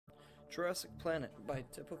Jurassic Planet by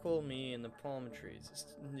Typical Me and the Palm Trees.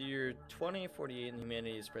 It's the year 2048 and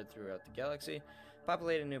humanity is spread throughout the galaxy,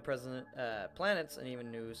 populating new planets and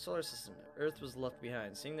even new solar systems. Earth was left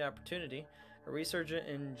behind. Seeing the opportunity, a researcher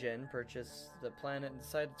in Gen purchased the planet and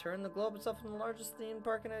decided to turn the globe itself into the largest theme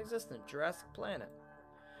park in existence, Jurassic Planet.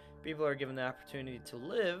 People are given the opportunity to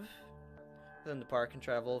live within the park and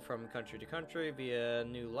travel from country to country via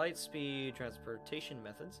new light speed transportation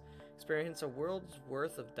methods. Experience a world's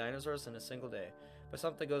worth of dinosaurs in a single day. But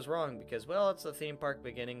something goes wrong because, well, it's a theme park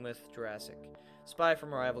beginning with Jurassic. Spy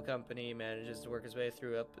from a rival company manages to work his way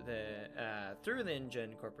through the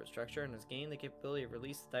InGen corporate structure and has gained the capability to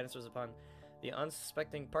release the dinosaurs upon the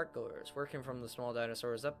unsuspecting park goers, working from the small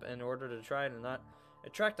dinosaurs up in order to try and not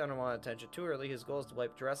attract unwanted attention too early. His goal is to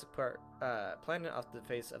wipe Jurassic Planet off the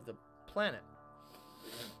face of the planet.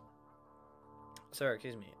 Sorry,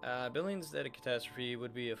 excuse me. Billings that a catastrophe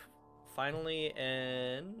would be finally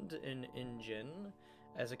end in InGen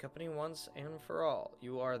as a company once and for all.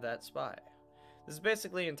 You are that spy. This is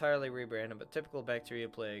basically entirely rebranded, but typical bacteria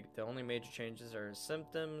plague. The only major changes are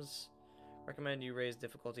symptoms. Recommend you raise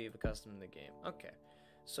difficulty if accustomed to the game. Okay,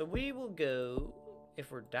 so we will go,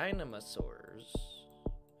 if we're dinosaurs,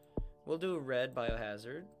 we'll do red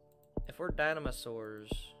biohazard. If we're dinosaurs,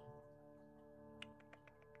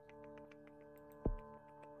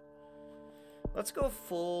 let's go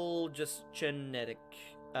full just genetic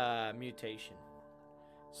mutation.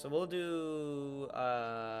 So we'll do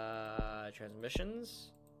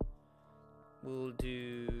transmissions. We'll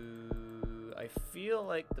do, I feel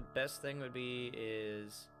like the best thing would be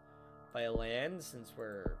is by land since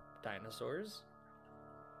we're dinosaurs.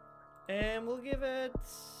 And we'll give it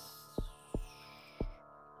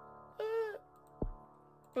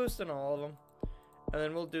boost in all of them. And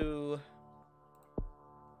then we'll do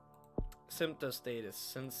symptostatus,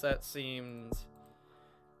 since that seemed...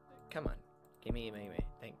 Come on. Give me.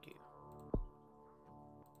 Thank you.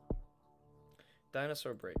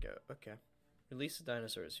 Dinosaur breakout. Okay. Release the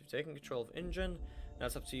dinosaurs. You've taken control of InGen. Now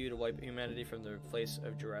it's up to you to wipe humanity from the face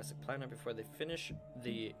of Jurassic Planet before they finish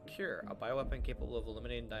the cure. A bioweapon capable of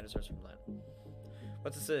eliminating dinosaurs from land.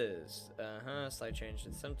 What this is? Slight change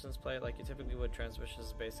in symptoms. Play it like you typically would. Transmissions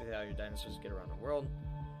is basically how your dinosaurs get around the world.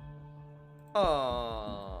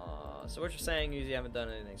 Aww. So what you're saying is you haven't done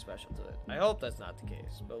anything special to it. I hope that's not the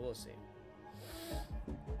case, but we'll see.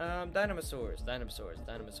 Dinosaurs.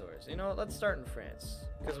 You know what? Let's start in France,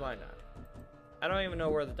 because why not? I don't even know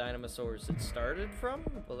where the dinosaurs had started from,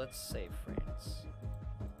 but let's say France.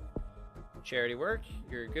 Charity work.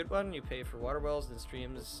 You're a good one. You pay for water wells and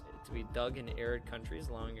streams to be dug in arid countries,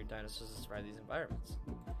 allowing your dinosaurs to survive these environments.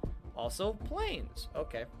 Also, planes.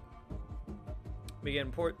 Okay. Begin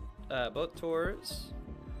boat tours.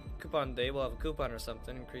 Coupon day. We'll have a coupon or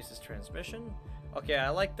something. Increases transmission. Okay, I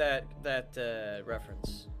like that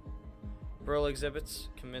reference. Rural exhibits.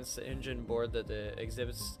 Convince the InGen board that the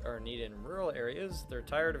exhibits are needed in rural areas. They're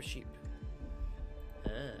tired of sheep.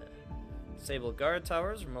 Disable guard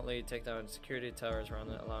towers. Remotely take down security towers around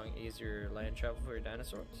it, allowing easier land travel for your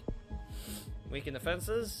dinosaurs. Weaken the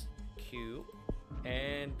fences. Q.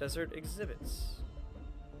 And desert exhibits.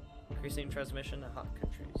 Increasing transmission to hot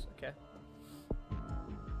countries. Okay.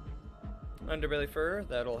 Underbelly fur,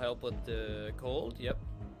 that'll help with the cold. Yep.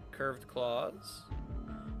 Curved claws.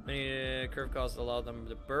 Many curved claws allow them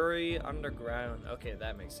to bury underground. Okay,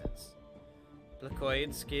 that makes sense.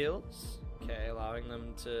 Placoid scales. Okay, allowing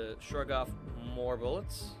them to shrug off more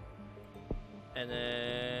bullets. And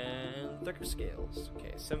then thicker scales.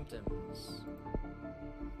 Okay, symptoms.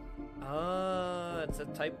 Ah, it's a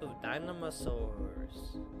type of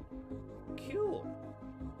dinosaurs. Cool.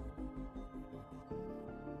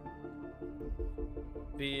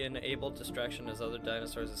 Be an able distraction as other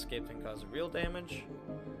dinosaurs escape and cause real damage.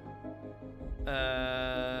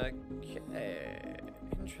 Okay.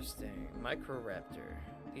 Interesting. Microraptor.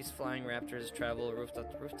 These flying raptors travel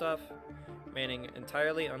rooftop to rooftop, remaining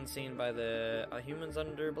entirely unseen by the humans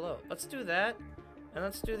under below. Let's do that, and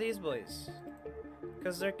let's do these boys.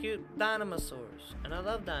 Because they're cute dinosaurs, and I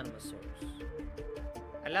love dinosaurs.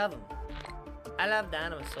 I love them. I love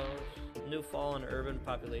dinosaurs. New fall and urban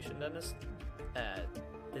population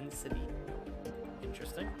density.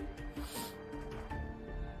 Interesting.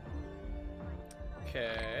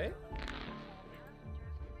 Okay.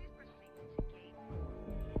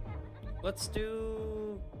 Let's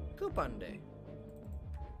do coupon day.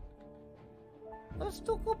 Let's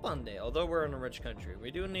do coupon day. Although we're in a rich country,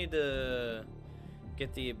 we do need to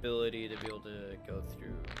get the ability to be able to go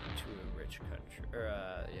through to a rich country. Or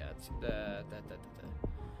yeah, it's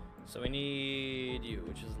So we need you,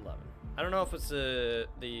 which is 11. I don't know if it's the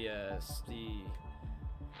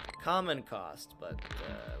common cost, but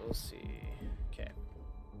we'll see. Okay.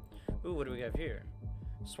 Ooh, what do we have here?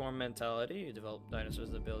 Swarm mentality. You develop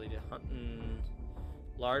dinosaurs the ability to hunt in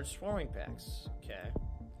large swarming packs. Okay.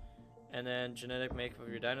 And then genetic makeup of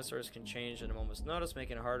your dinosaurs can change at a moment's notice,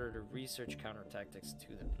 making it harder to research counter tactics to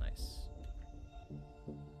them. Nice.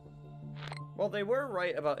 Well, they were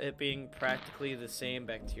right about it being practically the same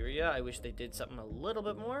bacteria. I wish they did something a little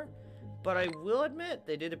bit more. But I will admit,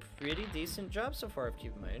 they did a pretty decent job so far of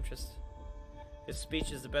keeping my interest. His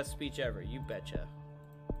speech is the best speech ever, you betcha.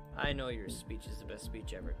 I know your speech is the best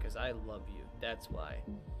speech ever, because I love you. That's why.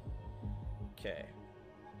 Okay.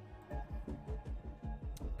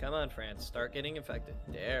 Come on, France. Start getting infected.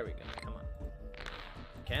 There we go. Come on.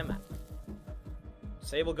 Come on.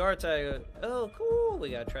 Sable guard tag. Oh, cool.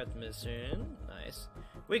 We got transmission. Nice.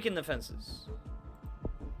 Weaken the fences.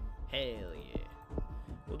 Hell yeah.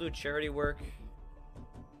 We'll do charity work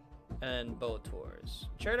and boat tours.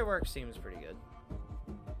 Charity work seems pretty good.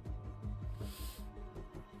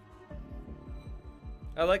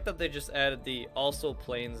 I like that they just added the also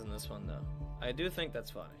plains in this one, though. I do think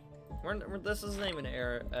that's funny. This isn't even an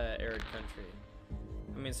arid country.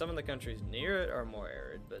 I mean, some of the countries near it are more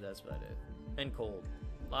arid, but that's about it. And cold.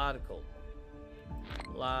 A lot of cold.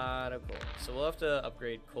 A lot of cold. So we'll have to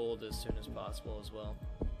upgrade cold as soon as possible as well.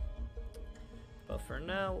 But for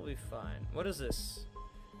now, we'll be fine. What is this?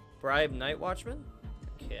 Bribe Night Watchman?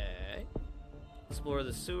 Okay. Explore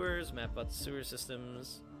the sewers, map out the sewer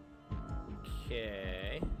systems.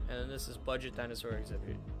 Okay. And then this is budget dinosaur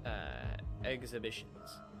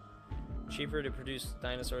exhibitions. Cheaper to produce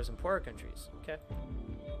dinosaurs in poorer countries. Okay.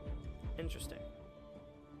 Interesting.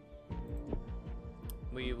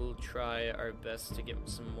 We will try our best to get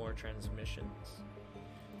some more transmissions.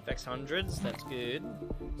 Affects hundreds, that's good.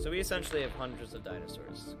 So we essentially have hundreds of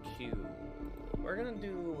dinosaurs. Cool. We're gonna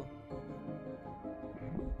do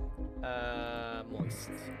moist,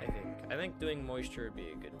 I think. I think doing moisture would be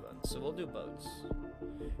a good one. So we'll do boats.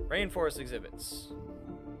 Rainforest exhibits.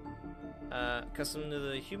 Custom to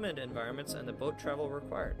the humid environments and the boat travel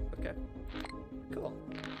required. Okay. Cool.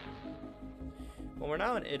 Well, we're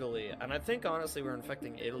now in Italy, and I think honestly we're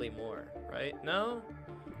infecting Italy more, right? No?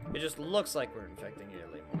 It just looks like we're infecting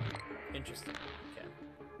Italy more. Interesting. Okay.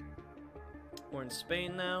 We're in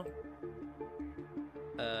Spain now.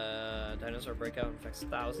 Dinosaur breakout infects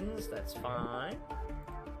thousands. That's fine.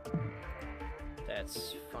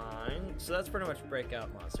 That's fine. So that's pretty much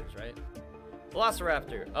breakout monsters, right?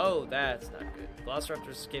 Velociraptor. Oh, that's not good.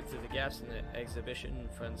 Velociraptors escape through the gaps in the exhibition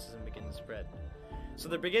fences and begin to spread. So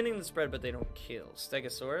they're beginning to spread, but they don't kill.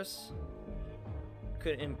 Stegosaurus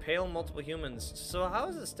could impale multiple humans. So how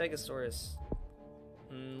is a Stegosaurus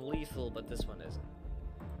lethal, but this one isn't?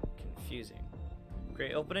 Confusing.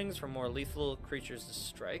 Create openings for more lethal creatures to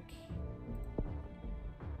strike.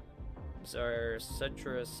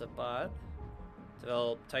 Cetrosapod.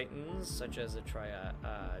 Develop titans, such as a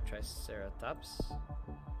Triceratops.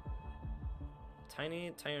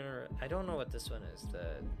 Tiny, I don't know what this one is.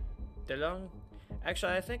 The Delong?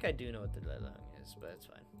 Actually, I think I do know what the Delong is, but it's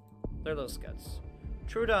fine. They're those scuds.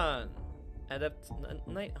 Trudon! Adept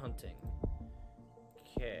night hunting.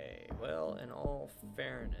 Okay, well, in all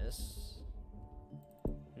fairness,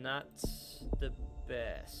 not the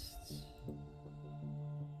best.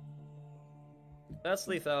 That's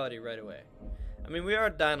lethality right away. I mean, we are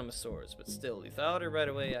dinosaurs, but still, lethality right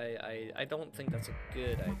away, I don't think that's a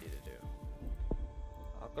good idea to do.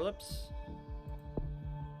 Apocalypse?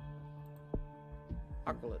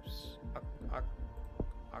 Apocalypse.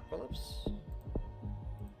 Apocalypse?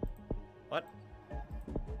 What?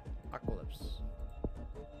 Apocalypse.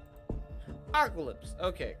 Apocalypse!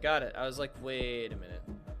 Okay, got it. I was like, wait a minute.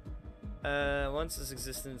 Once its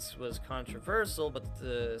existence was controversial, but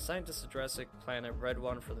the scientists of Jurassic planet read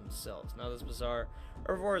one for themselves. Now this bizarre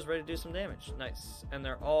herbivore is ready to do some damage. Nice. And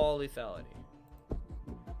they're all lethality.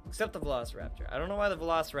 Except the Velociraptor. I don't know why the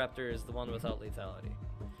Velociraptor is the one without lethality.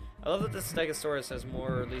 I love that the Stegosaurus has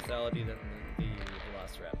more lethality than the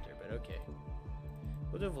Velociraptor, but okay.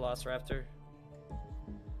 We'll do Velociraptor.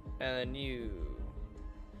 And then you...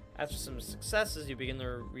 After some successes, you begin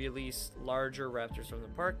to release larger raptors from the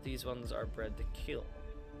park. These ones are bred to kill.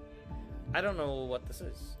 I don't know what this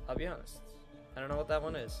is, I'll be honest. I don't know what that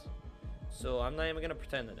one is. So I'm not even going to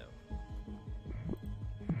pretend to know.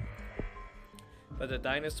 But the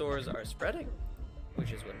dinosaurs are spreading,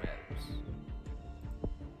 which is what matters.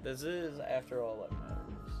 This is, after all, what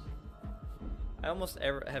matters. I almost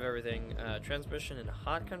have everything. Transmission in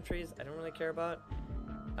hot countries, I don't really care about.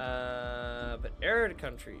 But arid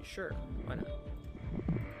countries, sure, why not?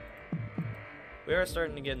 We are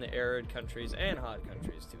starting to get in the arid countries and hot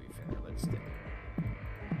countries, to be fair, but still.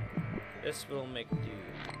 This will make do.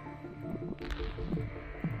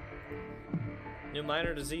 New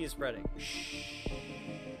minor disease spreading. Shh.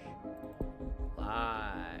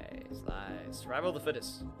 Lies. Survival of the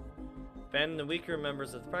fittest. Abandon the weaker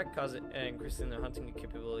members of the pack, cause it increasing their hunting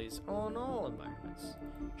capabilities on all environments.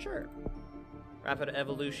 Sure. Rapid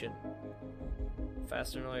evolution.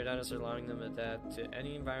 Faster and earlier dinosaurs, allowing them to adapt to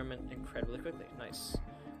any environment incredibly quickly. Nice.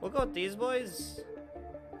 We'll go with these boys.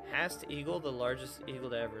 Hast eagle, the largest eagle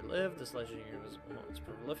to ever live. This legendary was once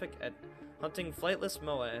prolific at hunting flightless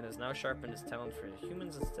moa and has now sharpened his talent for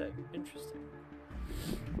humans instead. Interesting.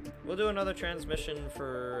 We'll do another transmission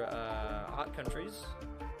for hot countries.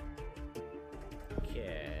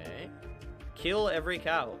 Okay. Kill every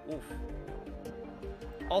cow. Oof.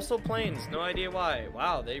 Also planes. No idea why.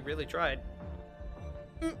 Wow, they really tried.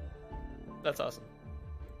 That's awesome.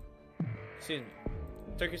 Excuse me.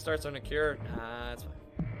 Turkey starts on a cure. Nah, that's fine.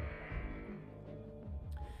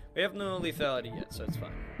 We have no lethality yet, so it's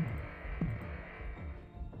fine.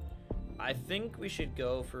 I think we should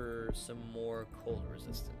go for some more cold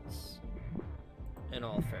resistance. In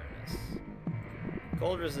all fairness.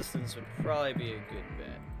 Cold resistance would probably be a good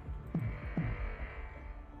bet.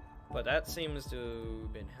 But that seems to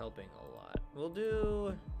have been helping a lot. We'll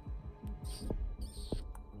do...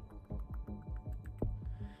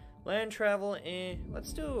 land travel,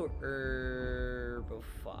 let's do herbophile.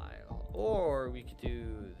 Or we could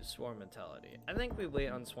do the swarm mentality. I think we wait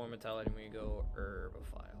on swarm mentality when we go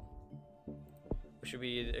herbophile. Or should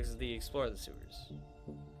we the explore the sewers?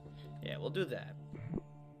 Yeah, we'll do that.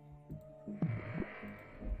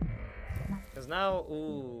 Because now,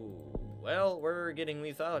 ooh, well, we're getting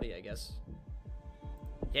lethality, I guess.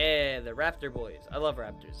 Yeah, the raptor boys. I love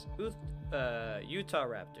raptors. Utah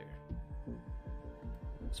raptor.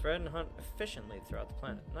 Spread and hunt efficiently throughout the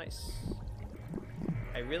planet. Nice.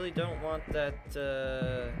 I really don't want that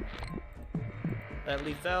that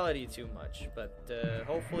lethality too much, but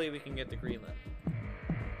hopefully we can get to Greenland.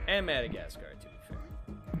 And Madagascar, to be fair.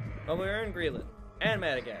 Well, we're in Greenland and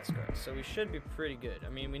Madagascar, so we should be pretty good. I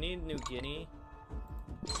mean, we need New Guinea,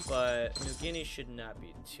 but New Guinea should not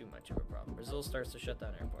be too much of a problem. Brazil starts to shut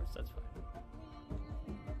down airports. That's fine.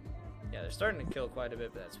 Yeah, they're starting to kill quite a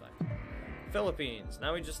bit, but that's fine. Philippines.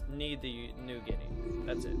 Now we just need the New Guinea.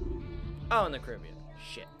 That's it. Oh, and the Caribbean.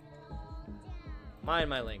 Shit. Mind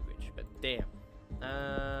my language, but damn.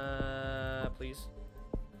 Please.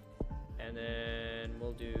 And then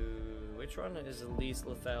we'll do... which one is the least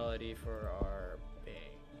lethality for our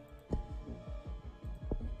bay?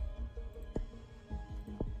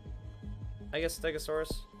 I guess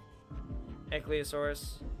Stegosaurus.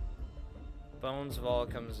 Ankylosaurus. Bones of all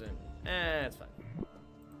comes in. It's fine.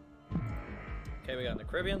 Okay, we got in the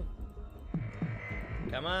Caribbean.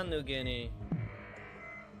 Come on, New Guinea.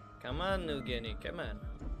 Come on, New Guinea. Come on.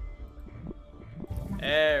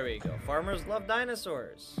 There we go. Farmers love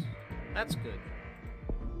dinosaurs. That's good.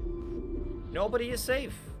 Nobody is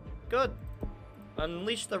safe. Good.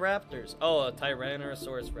 Unleash the raptors. Oh, a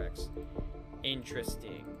Tyrannosaurus Rex.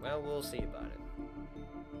 Interesting. Well, we'll see about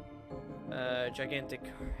it. Gigantic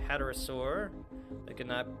Hadrosaur.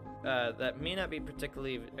 That may not be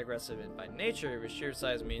particularly aggressive by nature, but sheer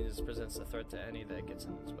size means it presents a threat to any that gets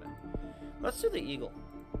in its way. Let's do the eagle.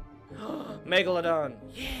 Megalodon!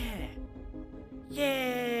 Yeah!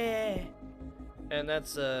 Yeah! And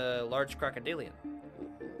that's a large crocodilian.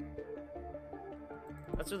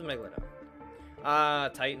 Let's do the Megalodon.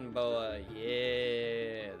 Titan boa.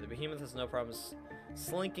 Yeah! The behemoth has no problems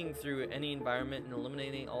slinking through any environment and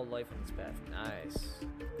eliminating all life in its path. Nice.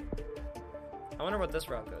 I wonder what this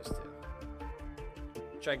route goes to.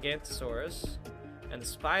 Gigantosaurus and the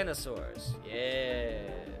Spinosaurus.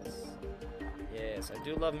 Yes. Yes, I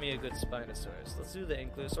do love me a good Spinosaurus. Let's do the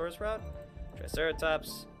Ankylosaurus route.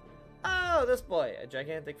 Triceratops. Oh, this boy. A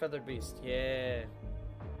gigantic feathered beast. Yeah.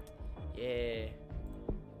 Yeah.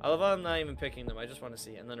 I love how I'm not even picking them. I just want to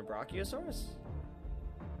see. And then a Brachiosaurus.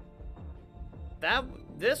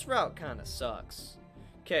 This route kind of sucks.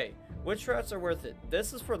 Okay, which routes are worth it?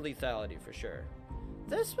 This is for lethality for sure.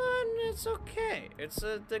 This one, it's okay. It's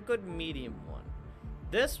a good medium one.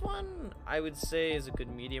 This one, I would say, is a good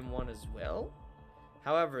medium one as well.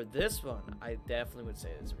 However, this one, I definitely would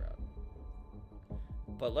say is a route.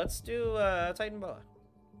 But let's do Titan Boa,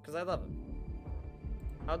 because I love him.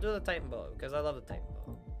 I'll do the Titan Boa, because I love the Titan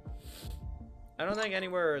Boa. I don't think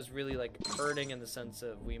anywhere is really, like, hurting in the sense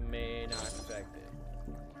of we may not affect it.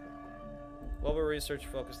 Global research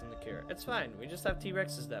focused on the cure. It's fine. We just have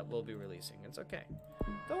T-Rexes that we'll be releasing. It's okay.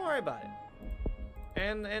 Don't worry about it.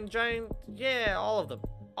 And giant... yeah, all of them.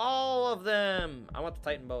 All of them! I want the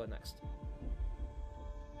Titan Boa next.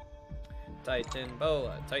 Titan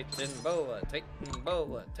boa, Titan boa, Titan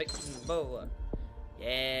boa, Titan boa.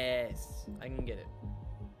 Yes, I can get it.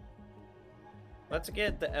 Let's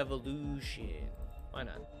get the evolution. Why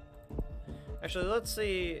not? Actually, let's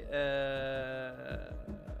see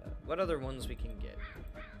what other ones we can get.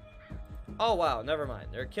 Oh wow, never mind.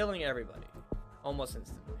 They're killing everybody almost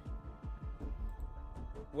instantly.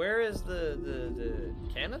 Where is the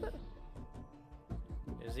Canada?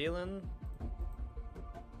 New Zealand?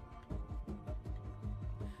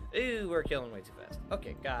 Ooh, we're killing way too fast.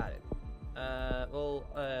 Okay, got it.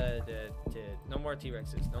 No more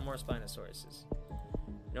T-Rexes, no more Spinosauruses,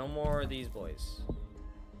 no more of these boys.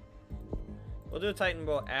 We'll do a Titan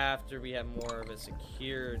Bow after we have more of a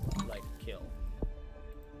secured, like, kill.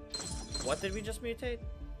 What did we just mutate?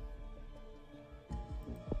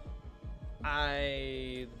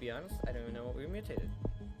 To be honest, I don't even know what we mutated.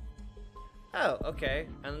 Oh, okay.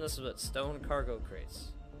 And then this is what? Stone cargo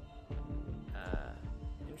crates.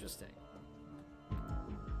 Interesting.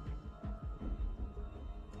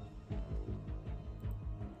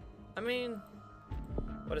 I mean,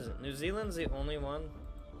 what is it? New Zealand's the only one?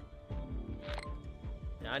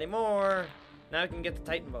 Not anymore. Now we can get the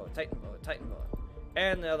Titan Bow, Titan Bow, Titan Bow.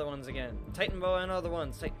 And the other ones again. Titan Bow and other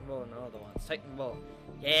ones, Titan Bow and other ones, Titan Bow.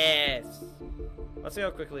 Yes! Let's see how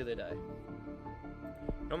quickly they die.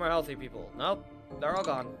 No more healthy people. Nope, they're all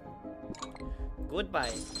gone.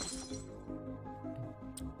 Goodbye.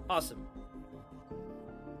 Awesome.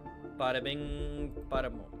 Bada bing, bada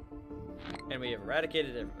boom. And we have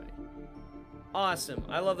eradicated everybody. Awesome.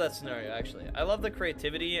 I love that scenario, actually. I love the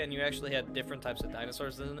creativity, and you actually had different types of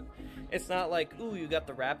dinosaurs in it. It's not like, ooh, you got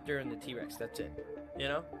the raptor and the T-Rex, that's it. You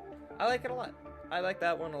know? I like it a lot. I like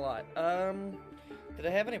that one a lot. Did I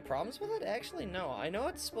have any problems with it? Actually, no. I know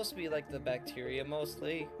it's supposed to be like the bacteria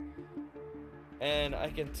mostly. And I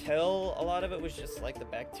can tell a lot of it was just like the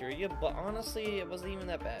bacteria, but honestly, it wasn't even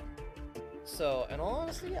that bad. So, and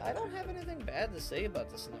honestly, I don't have anything bad to say about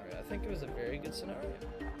the scenario. I think it was a very good scenario.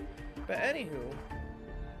 But anywho,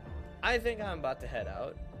 I think I'm about to head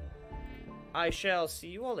out. I shall see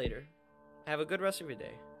you all later. Have a good rest of your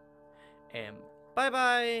day. And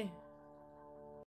bye-bye!